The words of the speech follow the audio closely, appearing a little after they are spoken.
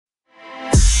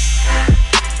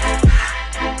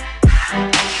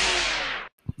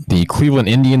the Cleveland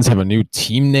Indians have a new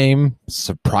team name.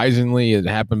 Surprisingly, it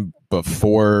happened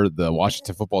before the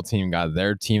Washington football team got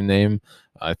their team name.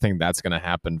 I think that's going to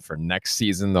happen for next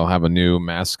season. They'll have a new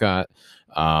mascot.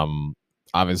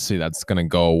 Obviously, that's going to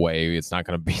go away. It's not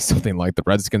going to be something like the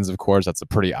Redskins, of course. That's a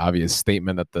pretty obvious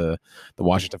statement that the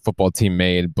Washington football team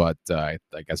made. But I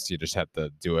guess you just have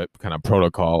to do it kind of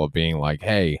protocol of being like,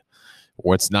 hey,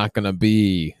 what's not going to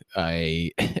be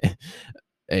a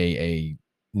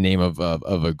name of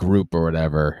a group or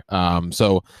whatever.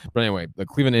 But anyway, the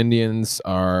Cleveland Indians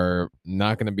are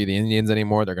not going to be the Indians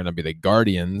anymore. They're going to be the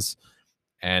Guardians.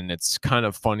 And it's kind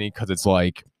of funny because it's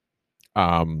like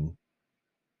the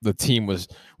team was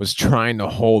trying to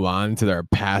hold on to their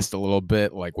past a little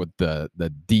bit, like with the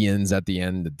DNs at the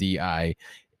end, the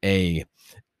DIANS.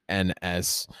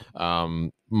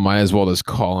 Might as well just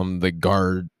call them the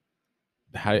Guard.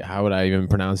 How would I even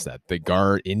pronounce that? The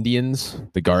Guarindians,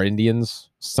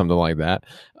 something like that.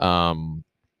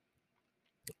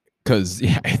 Because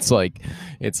yeah, it's like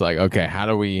okay, how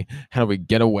do we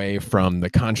get away from the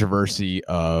controversy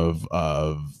of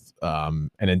an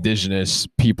indigenous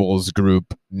peoples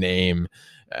group name,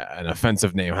 an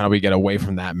offensive name? How do we get away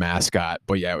from that mascot,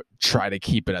 but yeah, try to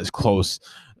keep it as close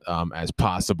as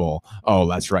possible? Oh,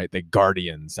 that's right, the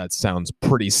Guardians. That sounds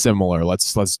pretty similar.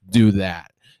 Let's do that.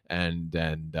 And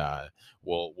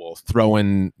we'll throw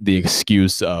in the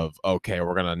excuse of, okay,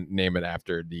 we're gonna name it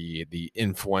after the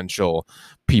influential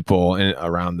people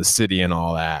around the city and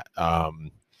all that.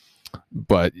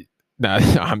 But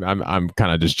I'm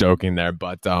kind of just joking there.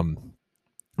 But yeah,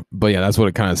 that's what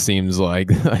it kind of seems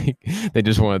like. Like they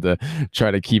just wanted to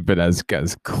try to keep it as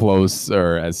close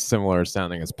or as similar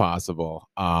sounding as possible.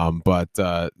 But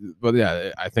yeah,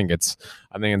 I think it's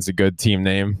a good team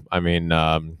name. I mean,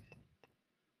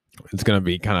 it's going to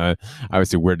be kind of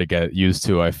obviously weird to get used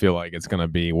to. I feel like it's going to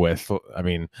be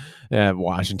Washington's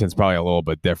probably a little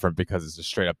bit different because it's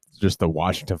straight up just the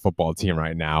Washington football team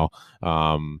right now.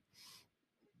 And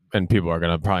people are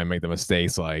going to probably make the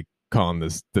mistakes like calling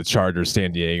this the Chargers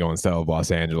San Diego instead of Los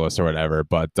Angeles or whatever.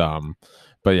 But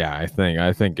yeah, I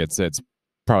think it's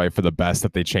probably for the best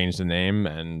that they changed the name.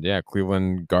 And yeah,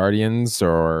 Cleveland Guardians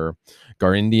or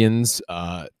Guarindians,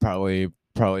 probably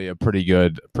a pretty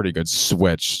good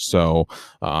switch. So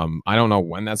I don't know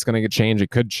when that's going to get changed.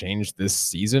 It could change this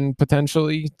season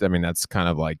potentially. I mean, that's kind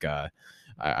of like I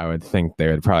would think they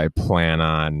would probably plan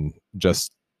on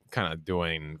just kind of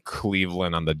doing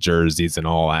Cleveland on the jerseys and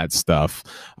all that stuff,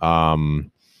 and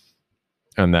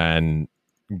then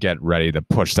get ready to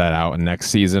push that out next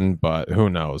season. But who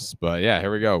knows? But yeah,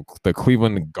 here we go. The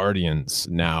Cleveland Guardians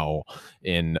now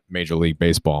in Major League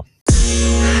Baseball.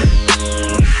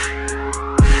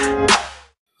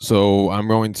 So I'm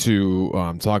going to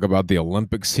talk about the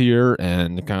Olympics here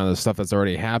and kind of the stuff that's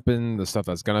already happened, the stuff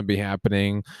that's going to be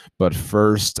happening. But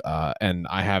first, and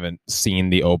I haven't seen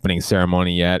the opening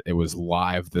ceremony yet. It was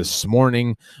live this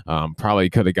morning. Probably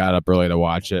could have got up early to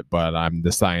watch it, but I'm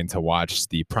deciding to watch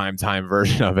the primetime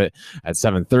version of it at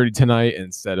 7:30 tonight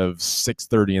instead of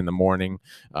 6:30 in the morning.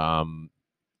 What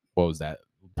was that?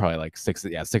 Probably like 6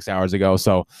 hours ago.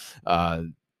 So,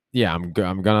 yeah, I'm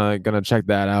gonna check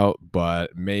that out,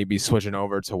 but maybe switching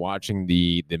over to watching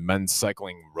the men's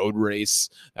cycling road race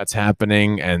that's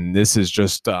happening. And this is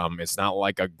just it's not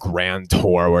like a grand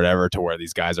tour or whatever to where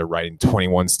these guys are riding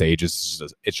 21 stages.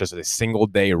 It's just a single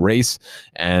day race,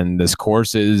 and this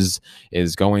course is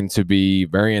going to be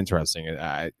very interesting.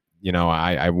 I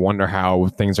wonder how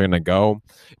things are gonna go,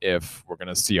 if we're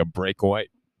gonna see a breakaway,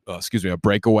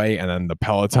 and then the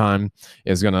peloton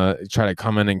is going to try to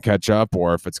come in and catch up,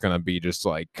 or if it's going to be just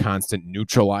like constant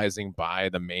neutralizing by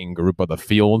the main group of the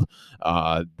field.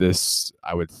 I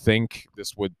would think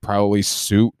this would probably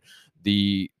suit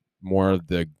the more of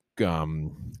the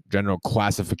general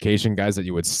classification guys that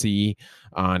you would see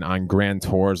on grand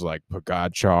tours like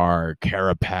Pogacar,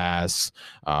 Carapaz.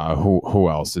 Who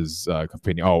else is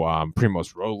competing?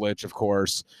 Primož Roglič, of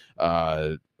course.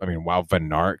 Wout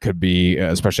van Aert could be,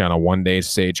 especially on a one-day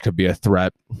stage, could be a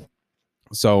threat.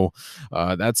 So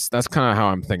that's kind of how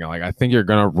I'm thinking. Like, I think you're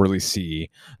gonna really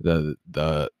see the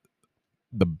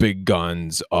big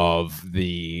guns of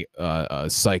the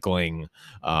cycling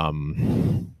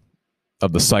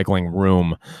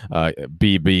room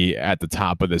be at the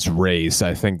top of this race.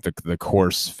 I think the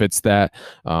course fits that.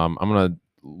 I'm gonna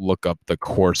look up the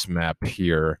course map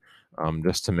here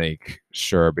just to make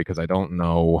sure, because I don't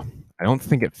know. I don't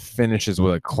think it finishes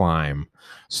with a climb,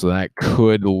 so that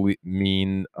could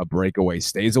mean a breakaway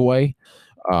stays away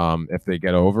if they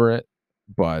get over it.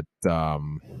 But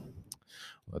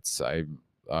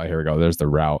here we go. There's the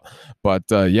route. But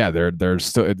yeah, they're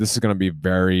still. This is going to be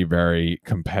very, very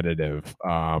competitive.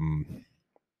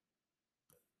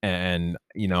 And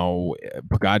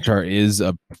Pogacar is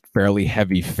a fairly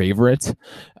heavy favorite.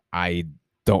 I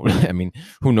don't. I mean,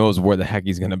 who knows where the heck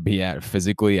he's going to be at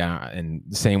physically? And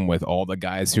same with all the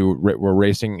guys who were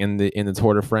racing in the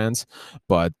Tour de France.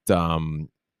 But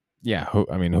yeah,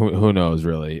 who knows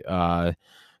really?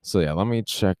 So yeah, let me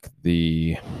check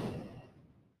the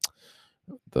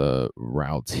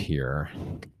route here.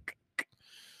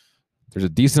 There's a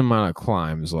decent amount of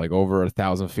climbs, like over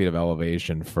 1,000 feet of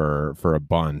elevation for a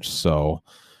bunch. So,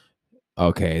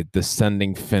 okay,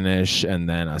 descending finish, and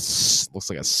then looks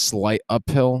like a slight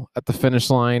uphill at the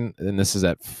finish line. And this is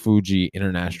at Fuji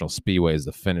International Speedway is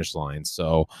the finish line.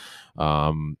 So,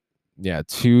 yeah,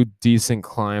 2 decent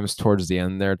climbs towards the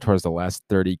end there, towards the last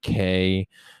 30K.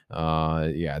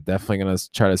 Yeah, definitely gonna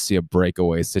try to see a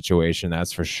breakaway situation.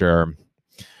 That's for sure.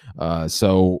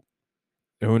 So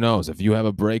who knows if you have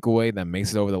a breakaway that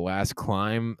makes it over the last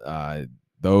climb,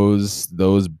 those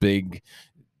big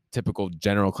typical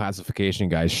general classification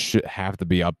guys should have to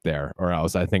be up there, or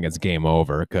else I think it's game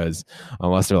over, because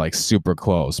unless they're like super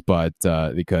close. But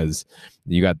because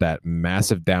you got that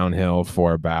massive downhill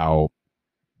for about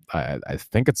I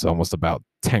think it's almost about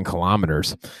 10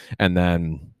 kilometers, and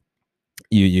then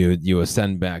you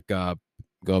ascend back up,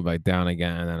 go back down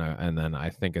again, and then I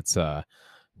think it's a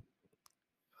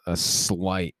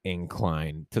slight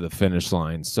incline to the finish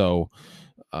line. So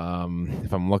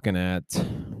if I'm looking at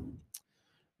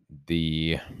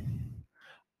the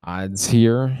odds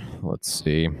here, let's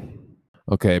see.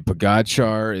 Okay,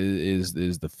 Pogacar is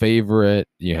the favorite.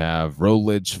 You have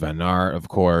Roglic, Van Aert, of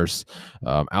course.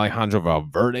 Alejandro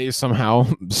Valverde somehow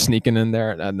sneaking in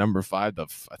there at number 5. I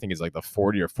think he's like the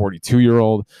 40 or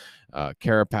 42-year-old.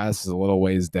 Carapaz is a little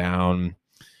ways down.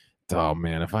 Oh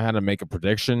man, if I had to make a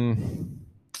prediction,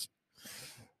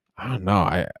 I don't know.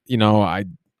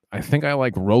 I think I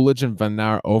like Roglic and Van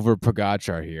Aert over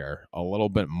Pogacar here a little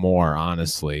bit more,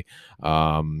 honestly.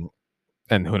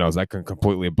 And who knows, that could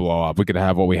completely blow up. We could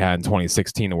have what we had in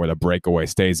 2016, where the breakaway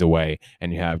stays away,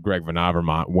 and you have Greg Van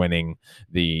Avermaet winning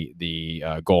the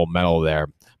gold medal there.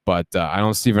 But I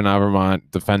don't see Van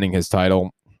Avermaet defending his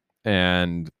title,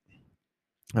 and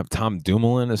I have Tom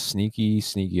Dumoulin, a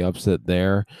sneaky upset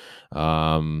there.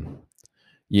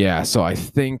 Yeah, so I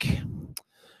think,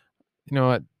 you know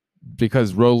what,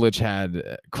 because Roglic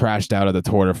had crashed out of the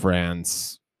Tour de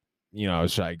France,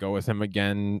 should I go with him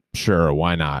again? Sure,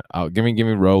 why not? Give me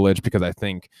Roglic, because I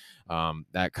think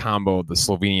that combo of the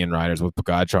Slovenian riders with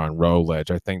Pogacar and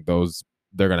Roglic, I think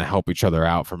they're going to help each other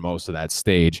out for most of that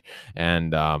stage.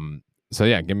 And so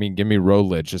yeah, give me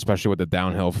Roglic, especially with the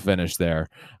downhill finish there.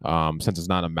 Since it's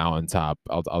not a mountaintop,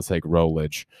 I'll take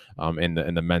Roglic in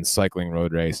the men's cycling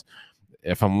road race.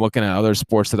 If I'm looking at other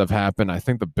sports that have happened, I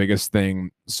think the biggest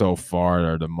thing so far,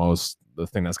 or the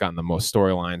thing that's gotten the most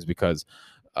storylines, because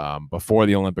before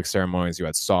the Olympic ceremonies, you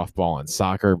had softball and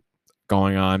soccer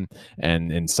going on,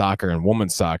 and in soccer and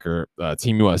women's soccer,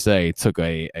 Team USA took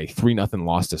a 3-0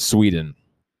 loss to Sweden,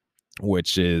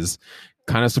 which is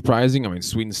kind of surprising. I mean,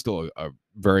 Sweden's still a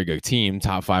very good team,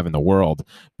 top 5 in the world,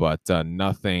 but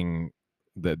nothing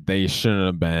that they shouldn't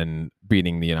have been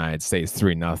beating the United States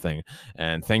 3-0.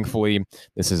 And thankfully,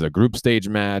 this is a group stage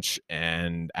match,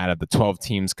 and out of the 12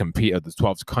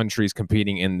 countries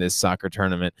competing in this soccer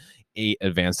tournament, 8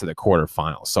 advance to the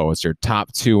quarterfinals. So it's your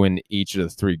top 2 in each of the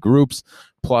 3 groups,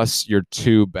 plus your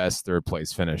 2 best third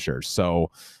place finishers. So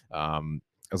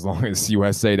as long as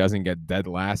USA doesn't get dead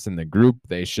last in the group,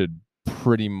 they should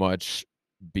pretty much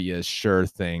be a sure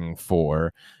thing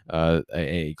for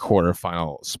a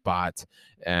quarterfinal spot.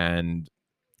 And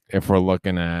if we're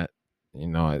looking at,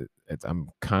 I'm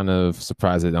kind of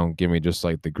surprised they don't give me just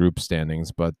like the group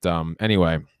standings. But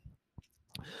anyway,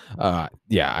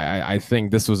 yeah, I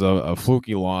think this was a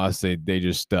fluky loss. They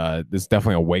just this is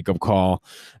definitely a wake up call.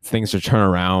 Things should turn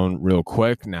around real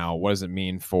quick. Now, what does it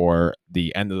mean for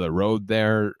the end of the road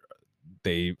there?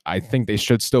 I think they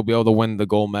should still be able to win the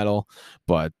gold medal,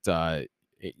 but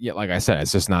yeah, like I said,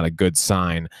 it's just not a good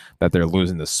sign that they're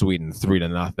losing to Sweden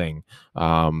 3-0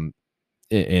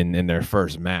 in their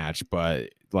first match. But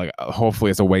like, hopefully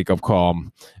it's a wake up call,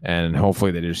 and hopefully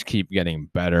they just keep getting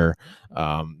better.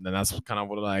 And that's kind of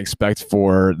what I expect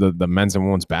for the men's and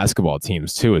women's basketball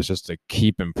teams too, is just to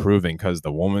keep improving, because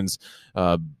the women's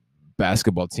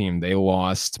basketball team, they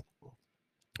lost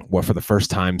for the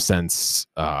first time since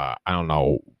I don't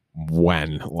know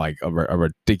when, like a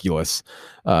ridiculous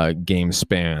game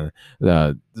span.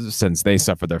 Since they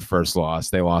suffered their first loss,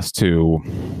 they lost to,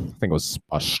 I think it was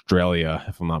Australia,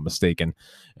 if I'm not mistaken.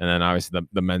 And then obviously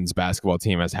the men's basketball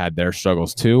team has had their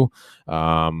struggles too.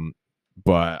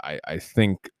 But I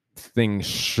think things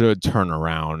should turn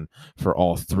around for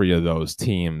all three of those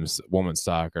teams: women's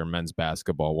soccer, men's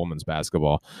basketball, women's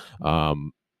basketball,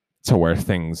 to where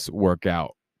things work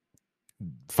out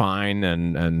fine,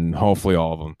 and hopefully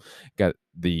all of them get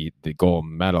the gold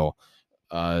medal.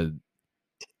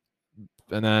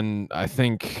 And then I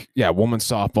think, yeah, women's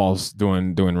softball's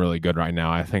doing really good right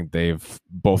now. I think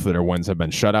both of their wins have been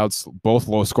shutouts, both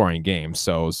low scoring games,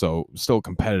 so still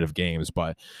competitive games,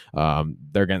 but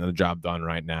they're getting the job done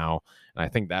right now. And I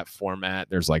think that format,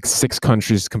 there's like 6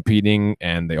 countries competing,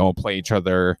 and they all play each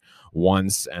other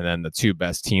once, and then the 2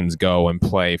 best teams go and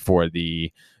play for the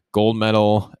gold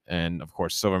medal, and of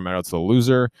course silver medal to the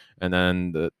loser, and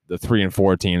then the 3 and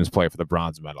 4 teams play for the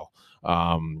bronze medal.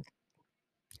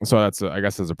 So I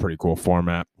guess that's a pretty cool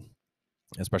format,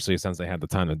 especially since they had the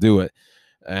time to do it.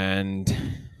 And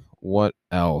what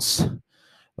else?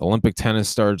 Olympic tennis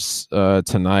starts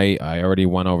tonight. I already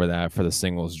went over that for the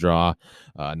singles draw.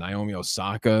 Naomi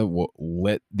Osaka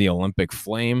lit the Olympic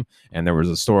flame, and there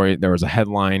was a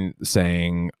headline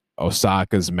saying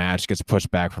Osaka's match gets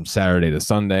pushed back from Saturday to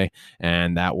Sunday,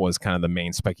 and that was kind of the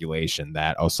main speculation,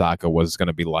 that Osaka was going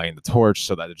to be lighting the torch,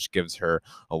 so that it just gives her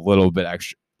a little bit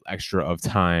extra of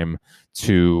time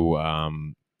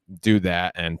to do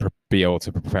that and be able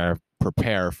to prepare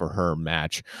for her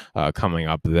match coming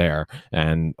up there.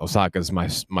 And Osaka's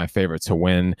my favorite to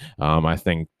win. I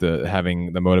think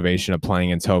having the motivation of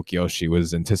playing in Tokyo, she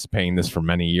was anticipating this for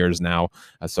many years now,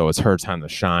 so it's her time to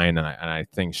shine, and I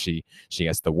think she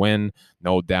gets the win,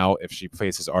 no doubt. If she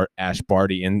faces Ash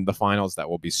Barty in the finals, that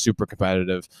will be super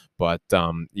competitive. But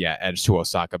yeah, edge to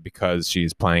Osaka because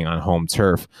she's playing on home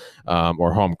turf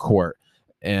or home court.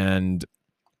 And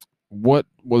what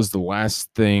was the last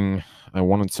thing I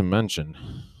wanted to mention?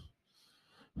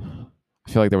 I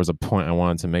feel like there was a point I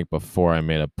wanted to make before I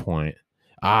made a point.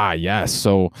 Yes.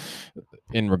 So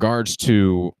in regards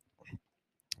to,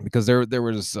 because there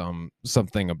was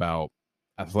something about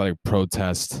athletic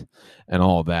protest and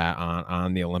all that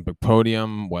on the Olympic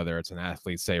podium, whether it's an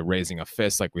athlete, say, raising a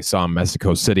fist like we saw in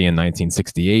Mexico City in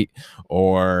 1968,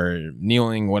 or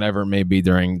kneeling, whatever it may be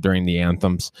during the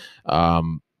anthems.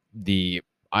 The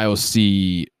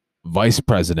IOC vice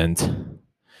president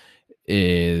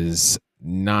is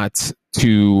not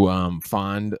too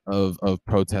fond of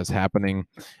protests happening,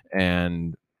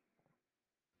 and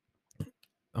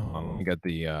let me get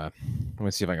let me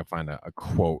see if I can find a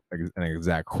quote, an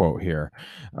exact quote here.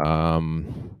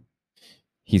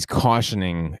 He's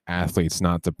cautioning athletes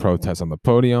not to protest on the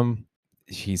podium.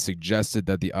 He suggested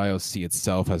that the IOC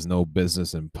itself has no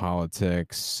business in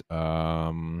politics.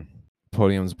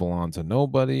 Podiums belong to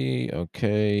nobody.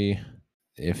 Okay.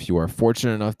 If you are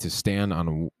fortunate enough to stand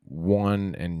on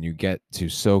one and you get to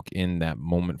soak in that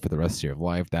moment for the rest of your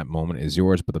life, that moment is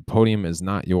yours, but the podium is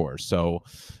not yours. So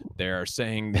they're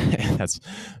saying that's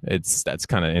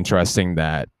kind of interesting,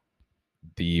 that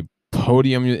the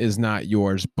podium is not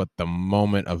yours, but the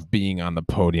moment of being on the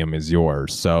podium is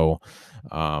yours. So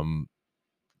for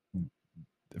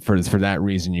that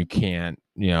reason, you can't,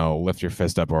 lift your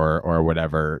fist up or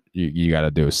whatever you got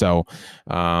to do. So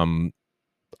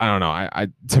I don't know. I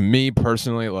to me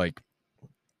personally, like,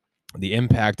 the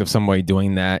impact of somebody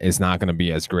doing that is not going to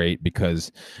be as great,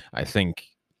 because I think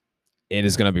it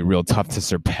is going to be real tough to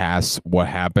surpass what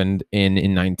happened in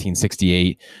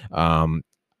 1968.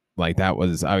 Like, that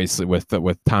was obviously with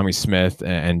Tommy Smith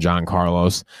and John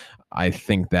Carlos. I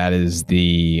think that is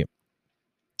the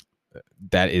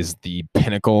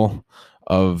pinnacle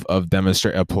of a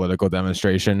political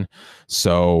demonstration.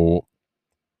 So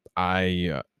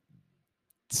I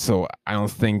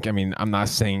don't think, I'm not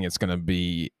saying it's going to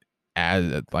be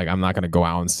as, like, I'm not going to go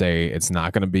out and say it's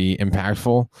not going to be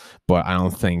impactful, but I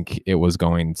don't think I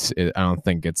don't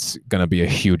think it's going to be a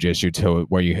huge issue to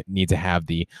where you need to have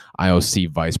the IOC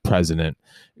vice president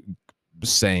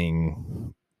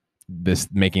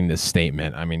making this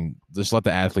statement. Just let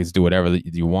the athletes do whatever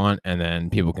you want, and then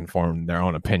people can form their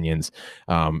own opinions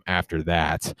after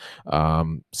that.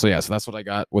 So that's what I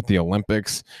got with the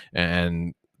Olympics,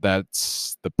 and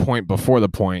that's the point before the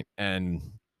point. And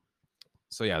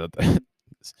so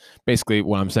basically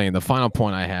what I'm saying, the final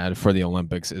point I had for the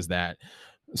Olympics is that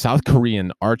South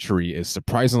Korean archery is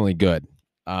surprisingly good.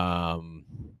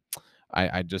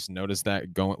 I just noticed that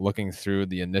looking through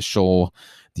the initial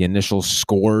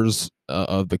scores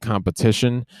of the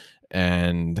competition,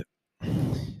 and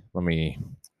let me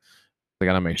I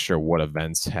got to make sure what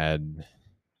events had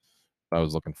I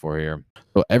was looking for here.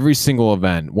 So every single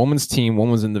event, women's team,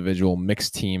 women's individual,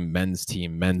 mixed team,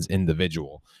 men's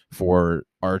individual for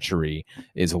archery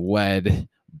is led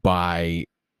by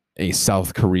a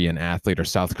South Korean athlete or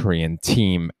South Korean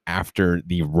team after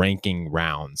the ranking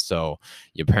round. So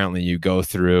apparently you go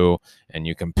through and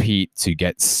you compete to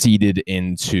get seeded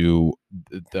into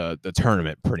the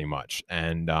tournament pretty much.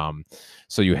 And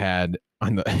so you had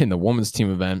in the women's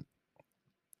team event,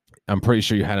 I'm pretty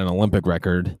sure you had an Olympic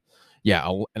record. Yeah,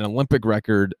 an Olympic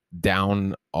record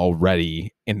down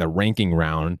already in the ranking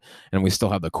round, and we still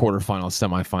have the quarterfinals,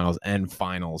 semifinals, and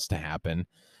finals to happen.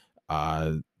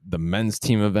 The men's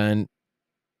team event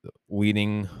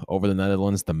leading over the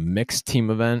Netherlands. The mixed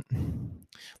team event.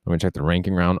 Let me check the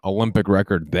ranking round. Olympic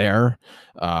record there,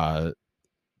 to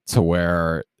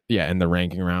where in the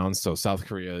ranking round. So South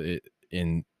Korea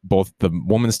in both the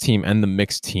women's team and the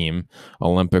mixed team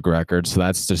Olympic record. So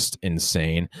that's just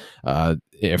insane.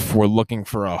 If we're looking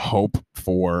for a hope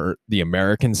for the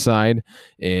American side,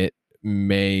 it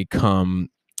may come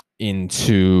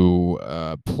into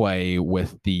play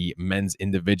with the men's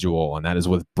individual, and that is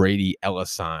with Brady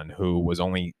Ellison, who was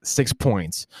only 6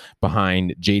 points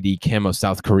behind JD Kim of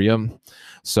South Korea.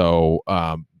 So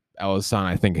Ellison,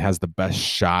 I think, has the best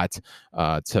shot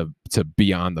to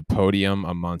be on the podium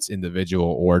amongst individual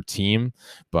or team,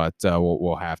 but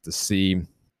we'll have to see.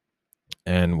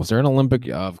 And was there an Olympic?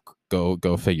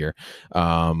 Go figure.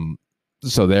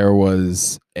 So there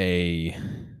was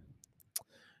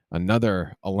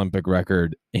another Olympic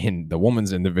record in the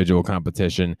women's individual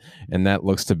competition, and that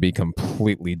looks to be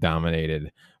completely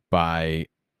dominated by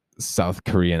South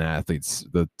Korean athletes.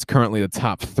 Currently the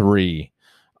top 3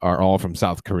 are all from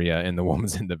South Korea in the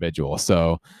women's individual.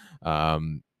 So,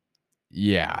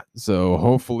 so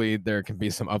hopefully there can be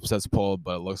some upsets pulled,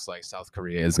 but it looks like South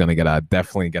Korea is going to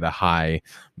definitely get a high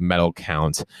medal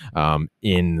count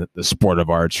in the sport of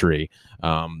archery.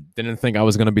 Didn't think I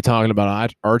was going to be talking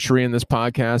about archery in this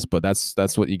podcast, but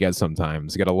that's what you get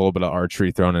sometimes. You get a little bit of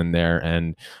archery thrown in there,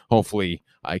 and hopefully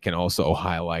I can also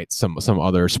highlight some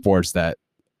other sports that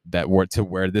were to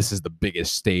where this is the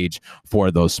biggest stage for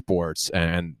those sports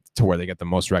and to where they get the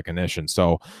most recognition.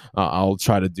 So I'll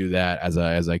try to do that as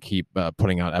I keep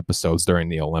putting out episodes during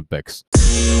the Olympics.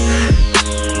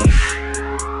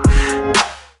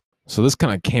 So this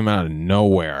kind of came out of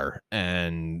nowhere,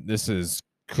 and this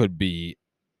could be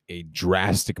a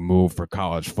drastic move for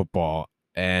college football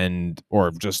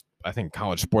or just I think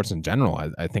college sports in general.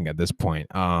 I think at this point,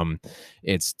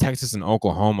 it's Texas and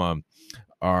Oklahoma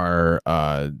are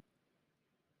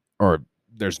or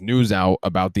there's news out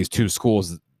about these two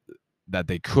schools that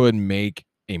they could make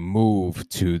a move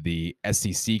to the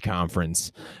SEC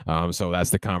conference. So that's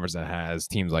the conference that has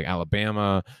teams like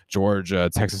Alabama, Georgia,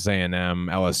 Texas A&M,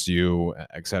 LSU,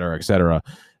 et cetera, et cetera.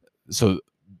 So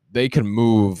they can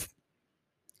move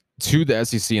to the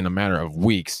SEC in a matter of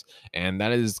weeks, and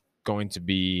that is going to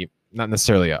be not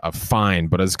necessarily a fine,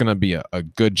 but it's going to be a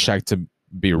good check to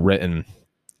be written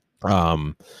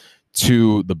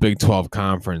to the Big 12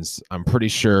 conference. I'm pretty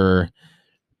sure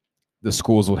the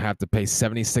schools will have to pay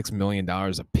 $76 million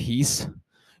a piece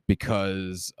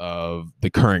because of the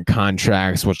current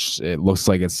contracts, which it looks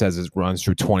like it says it runs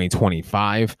through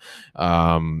 2025.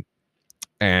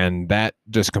 And that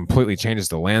just completely changes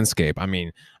the landscape. I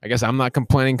mean, I guess I'm not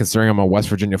complaining considering I'm a West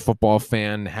Virginia football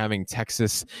fan. Having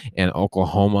Texas and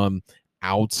Oklahoma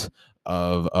out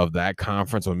of that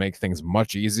conference would make things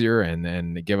much easier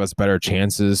and give us better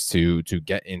chances to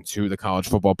get into the college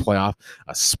football playoff,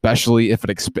 especially if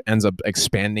it ends up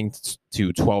expanding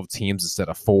to 12 teams instead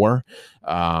of 4.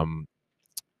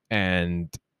 And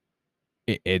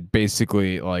it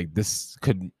basically, like, this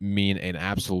could mean an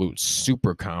absolute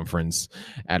super conference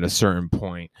at a certain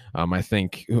point. I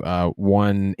think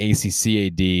one ACC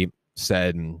AD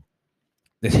said,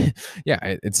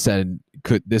 it said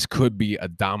this could be a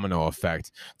domino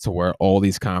effect to where all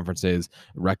these conferences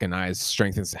recognize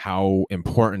how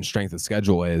important strength of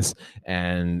schedule is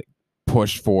and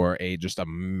push for just a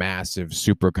massive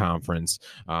super conference,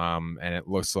 and it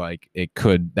looks like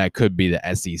that could be the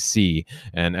SEC.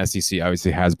 And SEC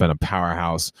obviously has been a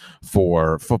powerhouse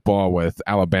for football, with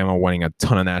Alabama winning a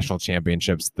ton of national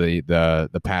championships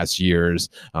the past years,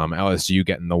 LSU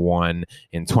getting the one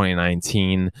in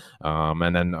 2019,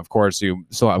 and then of course you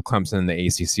still have Clemson in the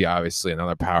ACC, obviously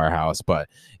another powerhouse. But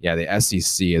yeah, the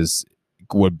SEC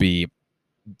would be,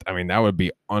 I mean, that would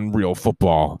be unreal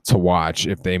football to watch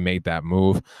if they make that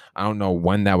move. I don't know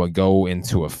when that would go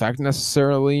into effect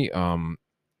necessarily. I'm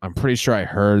pretty sure I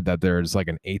heard that there's like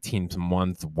an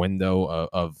 18-month window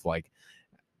of like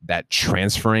that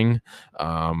transferring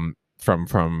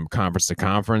from conference to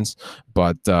conference.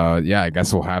 But yeah, I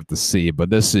guess we'll have to see. But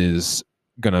this is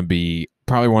gonna be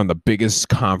probably one of the biggest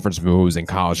conference moves in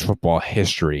college football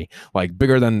history, like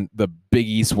bigger than the Big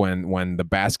East when the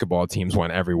basketball teams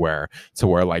went everywhere, to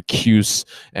where like Cuse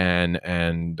and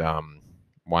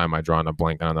why am I drawing a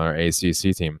blank on our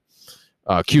ACC team?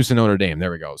 Cuse and Notre Dame.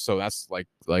 There we go. So that's like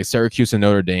Syracuse and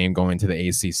Notre Dame going to the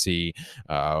ACC,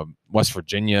 West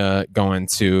Virginia going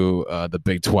to the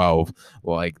Big 12.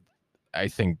 Like, I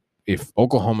think if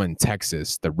Oklahoma and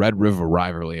Texas, the Red River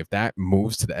rivalry, if that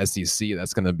moves to the SEC,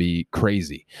 that's going to be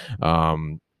crazy.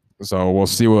 So we'll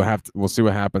see what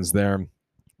happens there.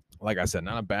 Like I said,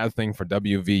 not a bad thing for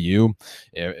WVU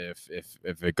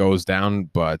if it goes down,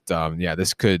 but yeah,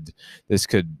 this could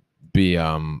be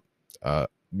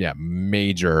yeah,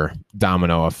 major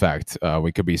domino effect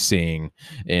we could be seeing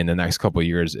in the next couple of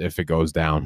years if it goes down.